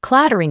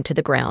 clattering to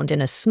the ground in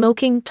a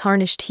smoking,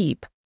 tarnished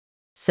heap.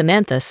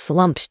 Samantha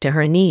slumped to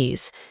her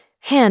knees,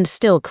 hand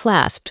still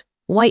clasped,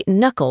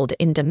 white-knuckled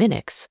in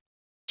Dominic's.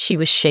 She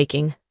was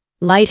shaking,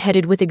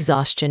 lightheaded with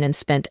exhaustion and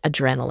spent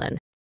adrenaline.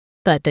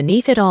 But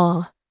beneath it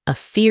all, a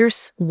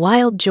fierce,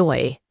 wild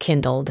joy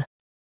kindled.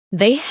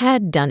 They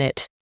had done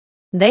it.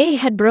 They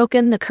had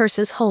broken the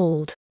curse's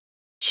hold.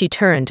 She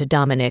turned to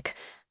Dominic,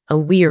 a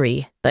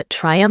weary but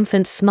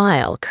triumphant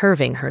smile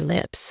curving her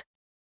lips.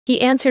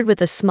 He answered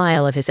with a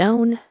smile of his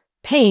own,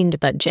 pained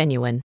but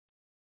genuine.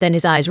 Then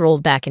his eyes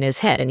rolled back in his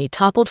head and he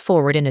toppled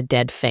forward in a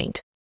dead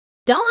faint.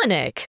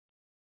 "Dominic!"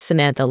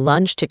 Samantha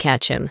lunged to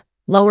catch him,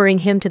 lowering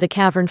him to the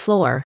cavern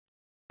floor.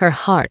 Her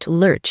heart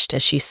lurched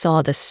as she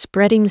saw the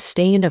spreading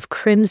stain of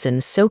crimson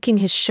soaking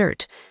his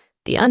shirt,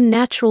 the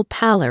unnatural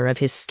pallor of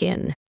his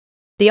skin.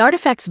 The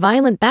artifact's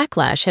violent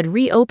backlash had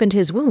reopened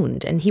his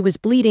wound, and he was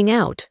bleeding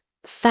out,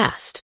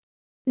 fast.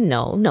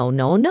 No, no,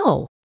 no,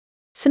 no.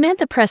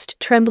 Samantha pressed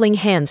trembling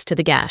hands to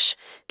the gash,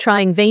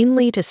 trying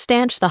vainly to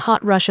stanch the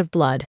hot rush of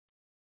blood.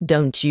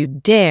 "Don't you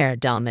dare,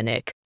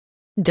 Dominic.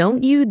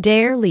 Don't you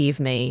dare leave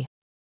me."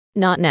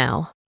 "Not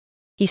now."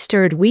 He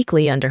stirred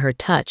weakly under her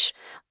touch,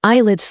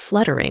 eyelids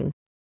fluttering.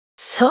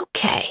 "'S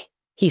okay,"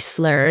 he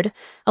slurred,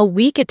 a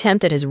weak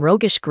attempt at his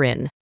roguish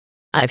grin.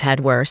 "I've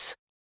had worse."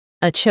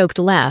 A choked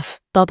laugh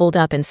bubbled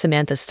up in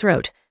Samantha's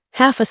throat,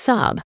 half a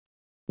sob.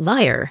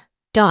 "Liar,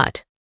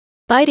 Dot."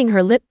 Biting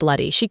her lip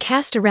bloody, she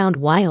cast around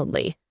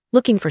wildly,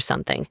 looking for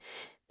something,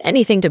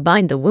 anything to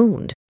bind the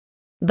wound.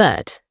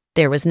 But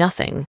there was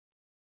nothing.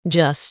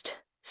 Just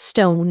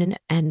stone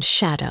and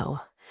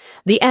shadow.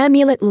 The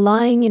amulet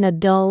lying in a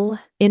dull,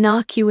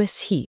 innocuous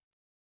heap.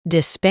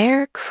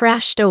 Despair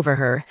crashed over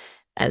her,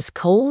 as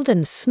cold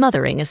and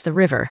smothering as the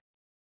river.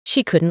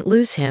 She couldn't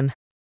lose him.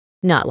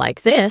 Not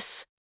like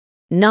this.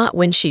 Not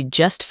when she'd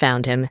just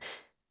found him.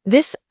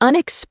 This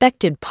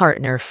unexpected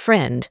partner,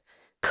 friend,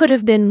 could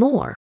have been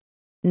more.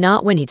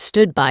 Not when he'd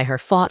stood by her,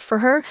 fought for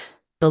her,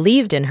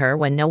 believed in her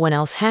when no one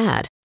else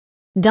had.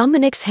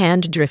 Dominic's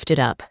hand drifted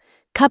up,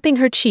 cupping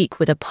her cheek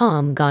with a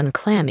palm gone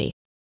clammy.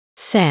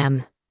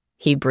 "Sam,"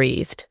 he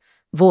breathed,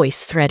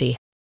 voice thready.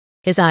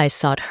 His eyes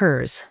sought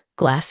hers,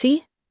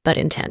 glassy but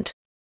intent.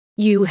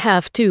 "You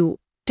have to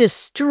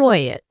destroy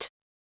it.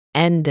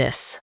 End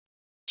this."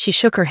 She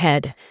shook her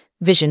head,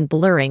 vision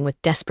blurring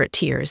with desperate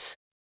tears.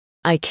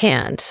 "I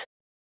can't.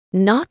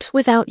 Not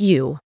without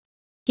you."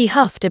 He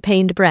huffed a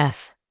pained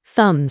breath,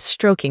 thumbs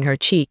stroking her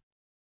cheek.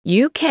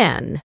 "You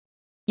can.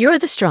 You're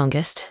the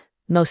strongest,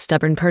 most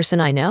stubborn person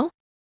I know.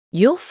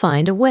 You'll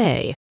find a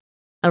way."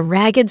 A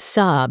ragged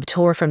sob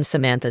tore from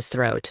Samantha's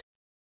throat.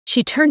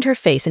 She turned her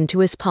face into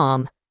his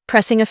palm,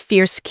 pressing a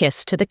fierce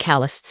kiss to the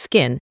calloused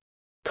skin.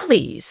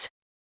 "Please.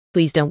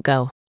 Please don't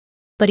go."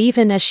 But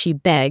even as she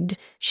begged,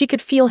 she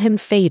could feel him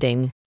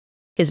fading.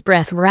 His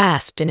breath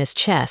rasped in his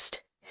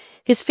chest,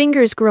 his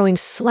fingers growing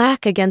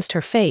slack against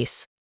her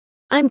face.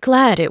 "I'm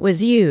glad it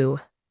was you,"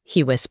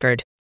 he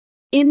whispered.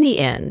 "In the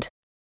end.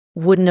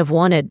 Wouldn't have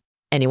wanted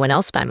anyone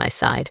else by my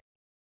side."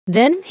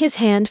 Then his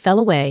hand fell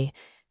away,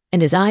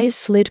 and his eyes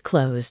slid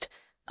closed,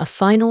 a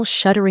final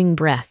shuddering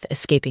breath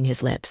escaping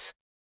his lips.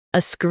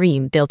 A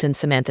scream built in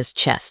Samantha's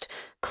chest,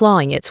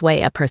 clawing its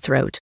way up her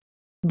throat.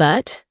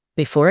 But,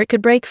 before it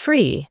could break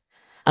free,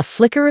 a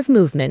flicker of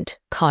movement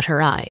caught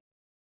her eye.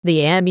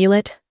 The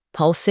amulet,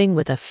 pulsing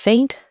with a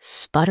faint,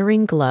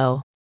 sputtering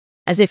glow.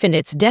 As if in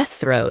its death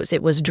throes,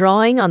 it was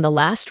drawing on the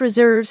last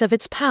reserves of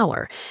its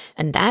power,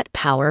 and that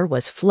power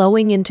was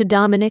flowing into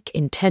Dominic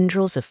in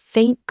tendrils of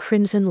faint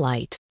crimson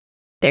light.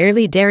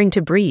 Barely daring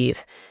to breathe,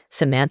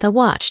 Samantha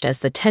watched as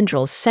the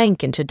tendrils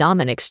sank into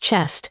Dominic's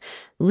chest,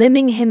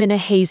 limbing him in a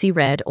hazy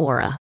red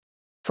aura.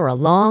 For a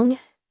long,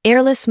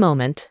 airless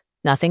moment,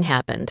 nothing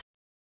happened.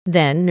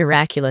 Then,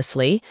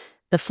 miraculously,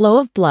 the flow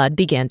of blood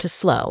began to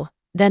slow,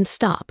 then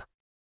stop.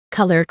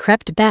 Color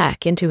crept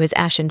back into his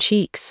ashen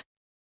cheeks.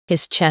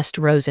 His chest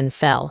rose and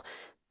fell,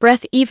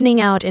 breath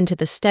evening out into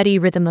the steady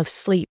rhythm of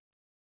sleep.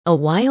 A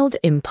wild,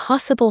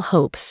 impossible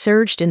hope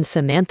surged in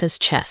Samantha's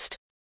chest.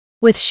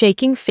 With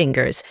shaking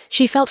fingers,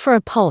 she felt for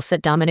a pulse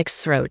at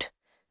Dominic's throat,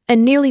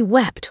 and nearly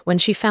wept when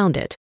she found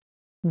it.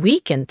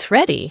 Weak and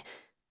thready,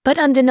 but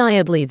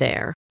undeniably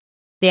there.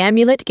 The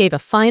amulet gave a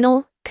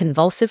final,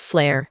 convulsive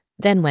flare,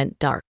 then went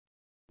dark.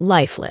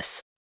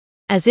 Lifeless.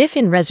 As if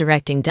in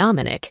resurrecting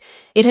Dominic,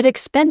 it had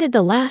expended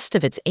the last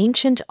of its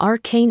ancient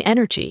arcane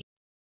energy.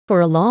 For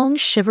a long,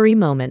 shivery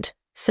moment,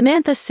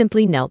 Samantha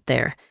simply knelt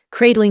there,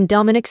 cradling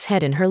Dominic's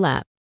head in her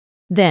lap.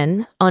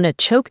 Then, on a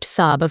choked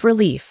sob of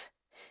relief,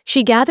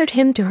 she gathered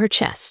him to her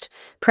chest,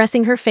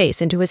 pressing her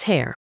face into his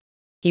hair.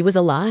 He was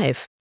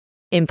alive.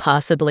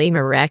 Impossibly,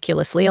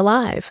 miraculously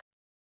alive.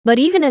 But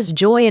even as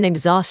joy and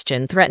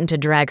exhaustion threatened to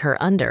drag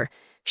her under,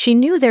 she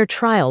knew their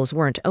trials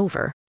weren't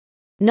over.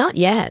 Not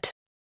yet.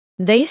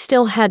 They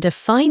still had to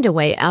find a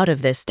way out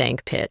of this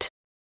dank pit.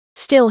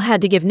 Still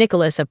had to give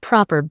Nicholas a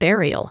proper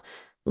burial,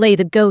 lay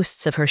the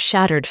ghosts of her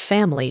shattered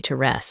family to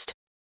rest.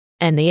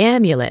 And the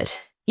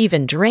amulet,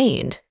 even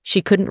drained,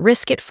 she couldn't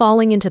risk it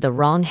falling into the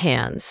wrong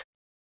hands.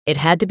 It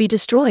had to be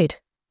destroyed,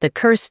 the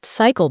cursed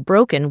cycle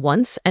broken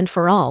once and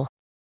for all.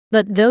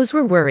 But those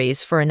were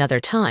worries for another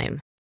time.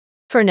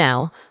 For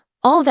now,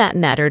 all that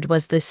mattered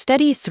was the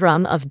steady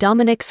thrum of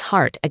Dominic's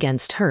heart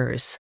against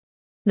hers.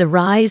 The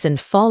rise and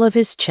fall of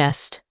his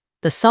chest,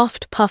 the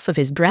soft puff of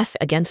his breath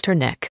against her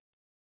neck.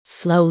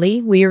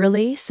 Slowly,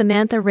 wearily,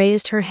 Samantha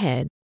raised her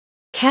head,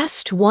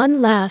 cast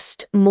one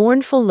last,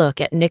 mournful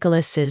look at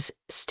Nicholas's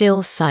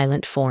still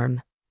silent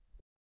form.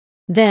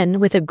 Then,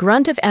 with a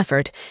grunt of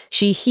effort,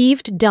 she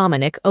heaved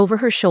Dominic over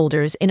her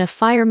shoulders in a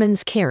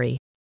fireman's carry.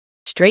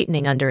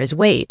 Straightening under his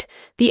weight,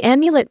 the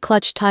amulet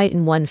clutched tight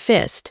in one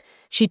fist,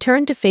 she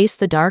turned to face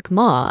the dark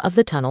maw of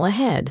the tunnel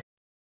ahead.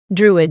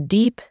 Drew a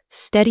deep,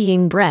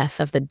 steadying breath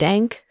of the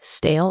dank,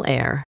 stale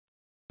air.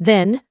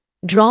 Then,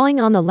 drawing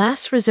on the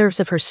last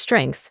reserves of her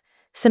strength,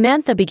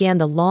 Samantha began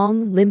the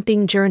long,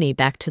 limping journey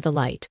back to the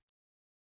light.